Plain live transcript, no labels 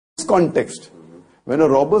context, when a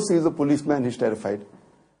robber sees a policeman, he's terrified.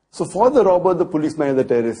 So for the robber, the policeman is the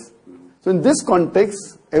terrorist. So in this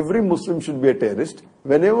context, every Muslim should be a terrorist.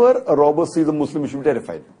 Whenever a robber sees a Muslim, he should be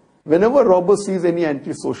terrified. Whenever a robber sees any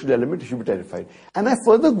anti-social element, he should be terrified. And I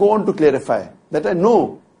further go on to clarify that I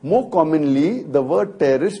know more commonly the word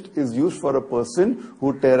terrorist is used for a person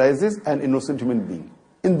who terrorizes an innocent human being.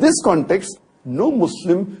 In this context, no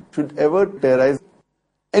Muslim should ever terrorize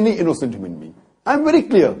any innocent human being. I'm very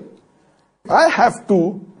clear. I have to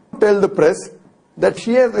tell the press that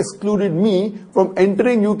she has excluded me from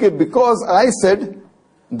entering UK because I said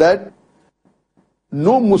that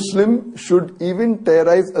no Muslim should even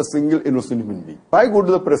terrorize a single innocent human being. I go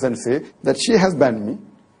to the press and say that she has banned me,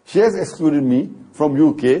 she has excluded me from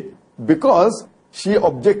UK because she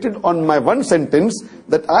objected on my one sentence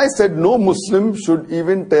that I said no Muslim should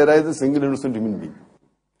even terrorize a single innocent human being.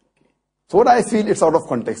 So what I feel, it's out of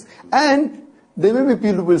context. And there may be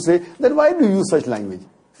people who will say, then why do you use such language?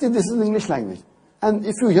 See, this is English language. And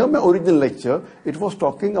if you hear my original lecture, it was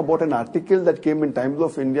talking about an article that came in Times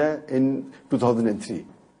of India in 2003,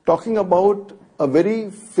 talking about a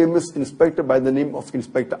very famous inspector by the name of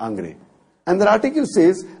Inspector Angre. And the article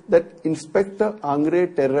says that Inspector Angre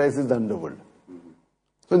terrorizes the underworld.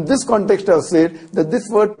 So in this context, I have said that this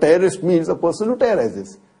word terrorist means a person who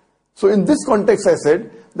terrorizes. So in this context, I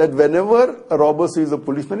said that whenever a robber sees a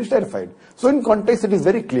policeman, he is terrified. So in context, it is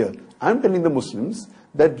very clear. I am telling the Muslims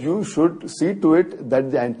that you should see to it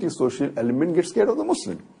that the anti-social element gets scared of the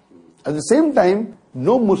Muslim. At the same time,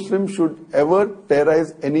 no Muslim should ever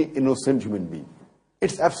terrorize any innocent human being.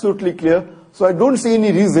 It's absolutely clear. So I don't see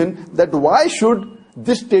any reason that why should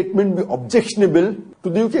this statement be objectionable to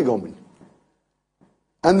the UK government.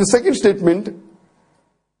 And the second statement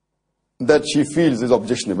that she feels is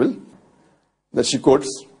objectionable, that she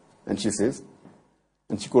quotes, and she says,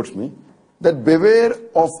 and she quotes me, that beware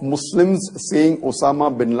of Muslims saying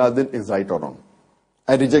Osama bin Laden is right or wrong.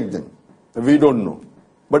 I reject them. We don't know.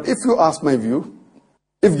 But if you ask my view,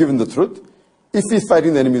 if given the truth, if he's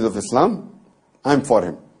fighting the enemies of Islam, I'm for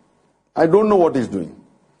him. I don't know what he's doing.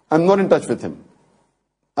 I'm not in touch with him.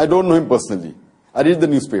 I don't know him personally. I read the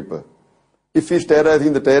newspaper. If he's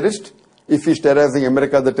terrorizing the terrorist, if he's terrorizing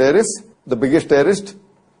America the terrorist, the biggest terrorist,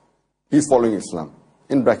 he's following Islam.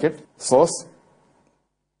 In bracket, source,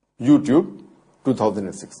 YouTube,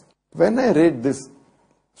 2006. When I read this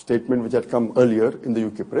statement which had come earlier in the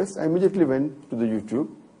UK press, I immediately went to the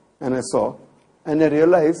YouTube and I saw, and I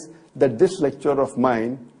realized that this lecture of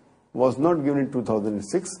mine was not given in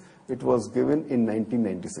 2006, it was given in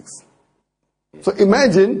 1996. So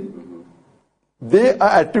imagine, they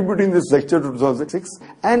are attributing this lecture to 2006,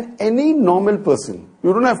 and any normal person,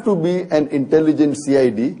 you don't have to be an intelligent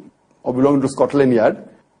CID or belong to Scotland Yard,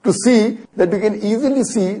 to see that you can easily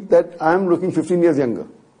see that I am looking 15 years younger.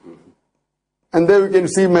 And there you can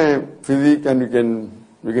see my physique and you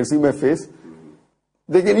can see my face.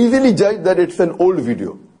 They can easily judge that it's an old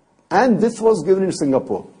video. And this was given in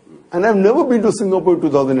Singapore. And I've never been to Singapore in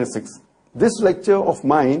 2006. This lecture of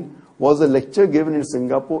mine was a lecture given in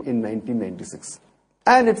Singapore in 1996.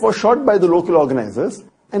 And it was shot by the local organizers.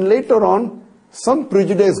 And later on, some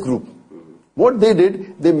prejudiced group, what they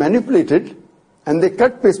did, they manipulated and they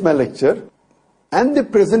cut paste my lecture and they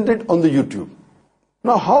presented on the YouTube.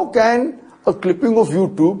 Now how can a clipping of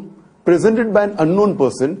YouTube presented by an unknown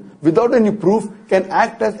person without any proof can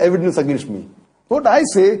act as evidence against me? What I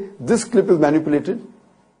say, this clip is manipulated,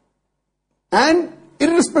 and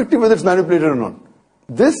irrespective whether it's manipulated or not,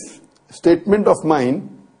 this statement of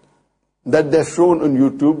mine that they're shown on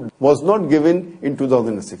YouTube was not given in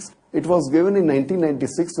 2006. It was given in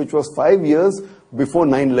 1996, which was 5 years before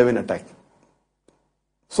 9/11 attack.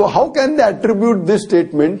 So how can they attribute this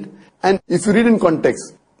statement? And if you read in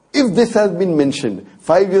context, if this has been mentioned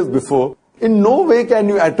 5 years before, in no way can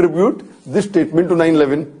you attribute this statement to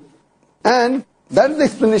 9/11. And that is the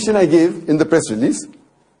explanation I gave in the press release,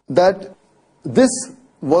 that this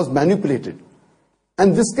was manipulated.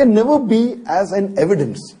 And this can never be as an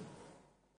evidence.